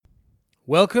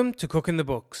Welcome to Cooking the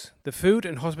Books, the food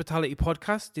and hospitality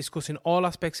podcast discussing all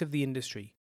aspects of the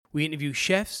industry. We interview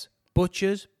chefs,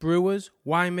 butchers, brewers,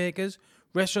 winemakers,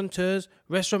 restaurateurs,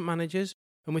 restaurant managers,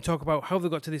 and we talk about how they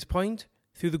got to this point,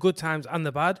 through the good times and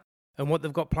the bad, and what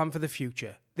they've got planned for the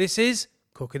future. This is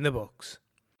Cooking the Books.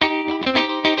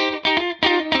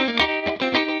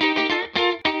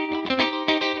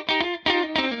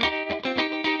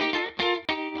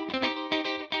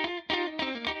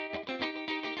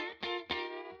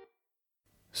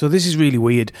 So this is really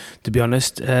weird, to be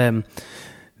honest.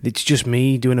 It's just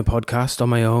me doing a podcast on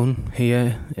my own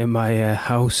here in my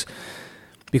house,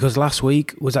 because last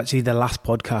week was actually the last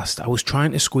podcast. I was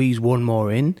trying to squeeze one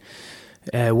more in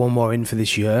for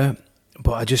this year,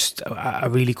 but I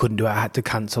really couldn't do it. I had to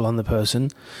cancel on the person,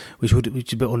 which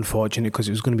is a bit unfortunate because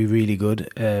it was going to be really good.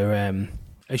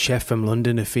 A chef from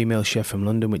London, a female chef from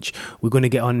London, which we're going to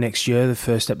get on next year, the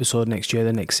first episode next year,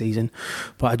 the next season.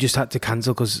 But I just had to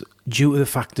cancel because due to the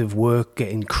fact of work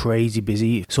getting crazy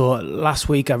busy. So last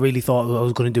week I really thought I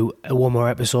was going to do one more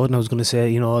episode and I was going to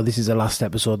say, this is the last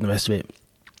episode and the rest of it.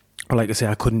 But like I say,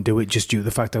 I couldn't do it just due to the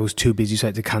fact I was too busy, so I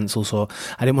had to cancel. So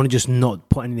I didn't want to just not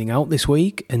put anything out this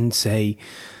week and say,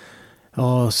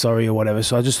 oh, sorry or whatever.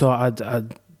 So I just thought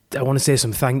I want to say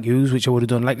some thank yous, which I would have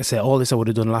done. Like I said, all this I would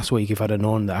have done last week if I'd have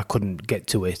known that I couldn't get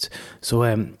to it. So,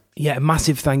 a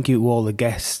massive thank you to all the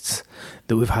guests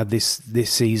that we've had this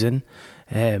season.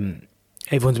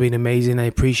 Everyone's been amazing. I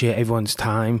appreciate everyone's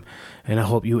time, and I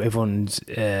hope everyone's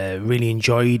really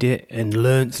enjoyed it and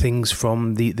learnt things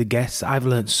from the guests. I've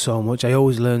learnt so much. I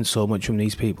always learn so much from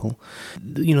these people.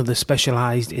 They're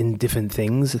specialised in different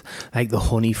things, like the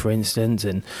honey, for instance,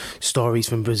 and stories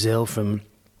from Brazil, from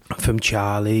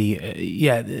Charlie.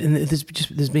 And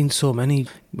there's been so many.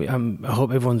 I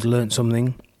hope everyone's learnt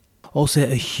something. Also,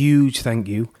 a huge thank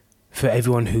you for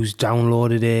everyone who's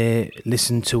downloaded it,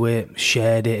 listened to it,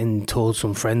 shared it, and told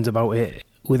some friends about it.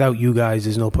 Without you guys,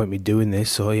 there's no point me doing this.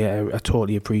 So I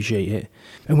totally appreciate it.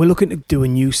 And we're looking to do a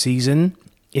new season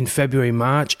in February,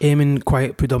 March, aiming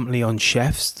quite predominantly on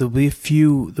chefs. There'll be a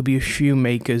few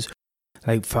makers,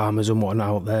 like farmers and whatnot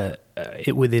out there,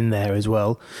 within there as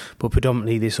well, but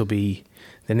predominantly this will be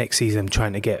the next season. I'm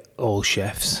trying to get all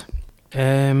chefs.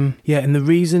 And the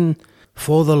reason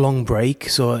for the long break,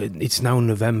 so it's now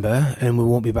November and we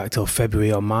won't be back till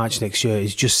February or March next year,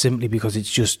 is just simply because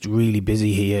it's just really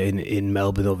busy here in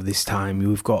Melbourne over this time.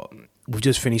 We've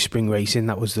just finished spring racing.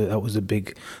 That was a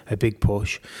big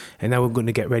push, and now we're going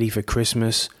to get ready for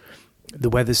Christmas. The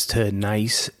weather's turned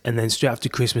nice, and then straight after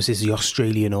Christmas is the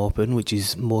Australian Open, which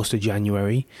is most of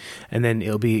January, and then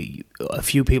it'll be a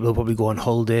few people will probably go on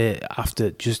holiday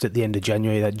just at the end of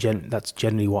January. That's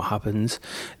generally what happens.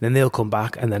 Then they'll come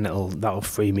back, and then that'll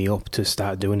free me up to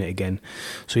start doing it again.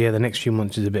 So the next few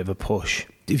months is a bit of a push.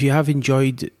 If you have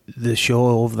enjoyed the show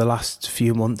over the last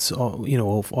few months, or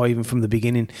even from the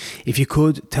beginning, if you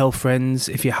could tell friends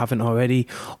if you haven't already.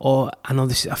 Or I know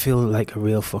this, I feel like a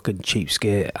real fucking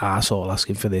cheapskate arsehole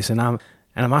asking for this, and I'm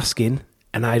asking,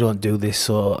 and I don't do this.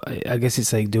 So I guess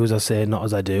it's like do as I say, not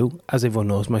as I do. As everyone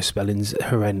knows, my spelling's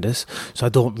horrendous, so I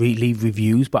don't really leave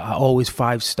reviews. But I always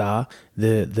 5-star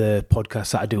the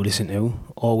podcasts that I do listen to.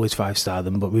 Always 5-star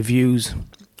them. But reviews,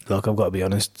 look, I've got to be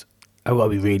honest. I've got to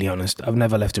be really honest. I've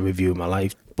never left a review in my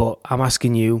life. But I'm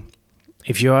asking you,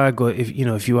 if you are good,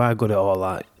 if you are good at all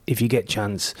that, if you get a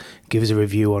chance, give us a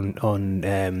review on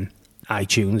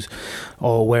iTunes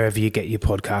or wherever you get your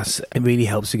podcasts. It really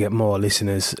helps to get more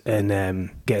listeners and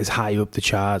get us higher up the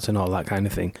charts and all that kind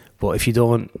of thing. But if you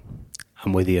don't,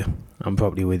 I'm with you. I'm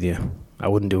probably with you. I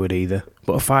wouldn't do it either.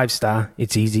 But a 5-star,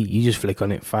 it's easy. You just flick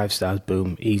on it, 5 stars,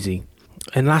 boom, easy.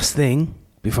 And last thing,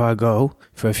 before I go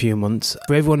for a few months,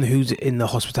 for everyone who's in the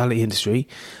hospitality industry,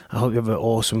 I hope you have an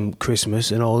awesome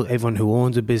Christmas, and everyone who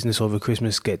owns a business over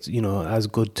Christmas gets, has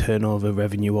good turnover,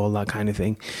 revenue, all that kind of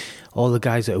thing. All the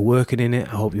guys that are working in it,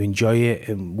 I hope you enjoy it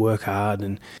and work hard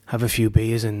and have a few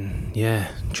beers and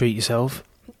treat yourself.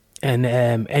 And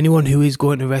anyone who is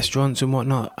going to restaurants and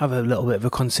whatnot, have a little bit of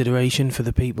a consideration for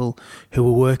the people who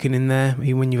are working in there.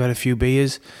 Even when you've had a few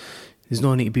beers, there's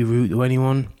no need to be rude to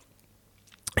anyone.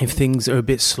 If things are a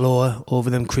bit slower over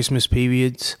them Christmas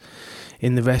periods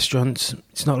in the restaurants,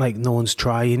 it's not like no one's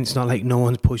trying, it's not like no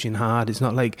one's pushing hard, it's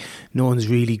not like no one's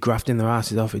really grafting their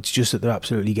asses off, it's just that they're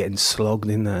absolutely getting slogged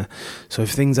in there. So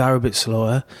if things are a bit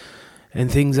slower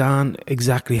and things aren't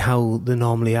exactly how they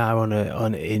normally are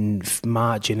in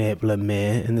March and April and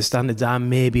May, and the standards are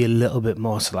maybe a little bit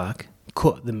more slack,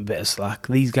 cut them a bit of slack.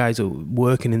 These guys are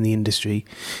working in the industry.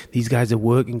 These guys are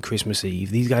working Christmas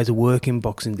Eve. These guys are working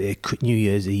Boxing Day, New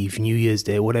Year's Eve, New Year's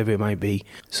Day, whatever it might be.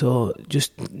 So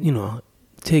just,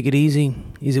 take it easy.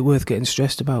 Is it worth getting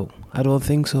stressed about? I don't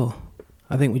think so.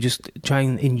 I think we just try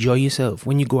and enjoy yourself.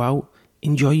 When you go out,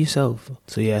 enjoy yourself.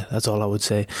 So yeah, that's all I would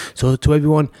say. So to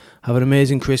everyone, have an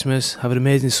amazing Christmas. Have an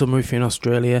amazing summer if you're in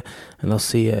Australia. And I'll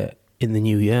see you in the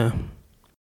new year.